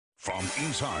From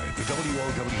inside the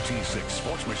WOWT6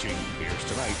 Sports Machine, here's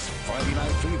tonight's Friday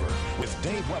Night Fever with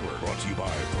Dave Weber, brought to you by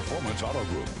Performance Auto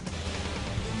Group.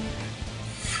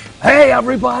 Hey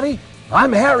everybody,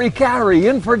 I'm Harry Caray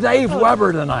in for Dave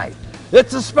Weber tonight.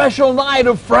 It's a special night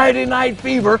of Friday Night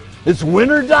Fever. It's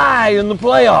win or die in the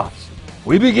playoffs.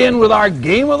 We begin with our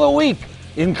game of the week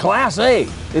in Class A.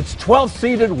 It's 12th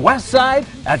seeded Westside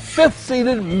at 5th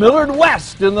seeded Millard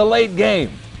West in the late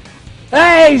game.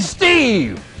 Hey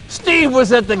Steve! Steve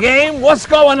was at the game. What's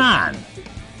going on?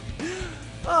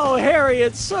 Oh, Harry,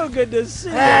 it's so good to see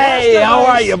you. Hey, how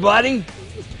are you, buddy?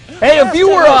 Hey, if you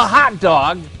were a hot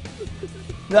dog,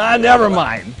 never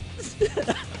mind.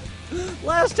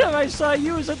 Last time I saw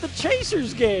you was at the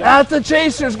Chasers game. At the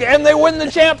Chasers game, and they win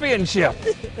the championship.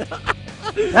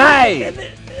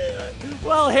 Hey.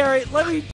 Well, Harry, let me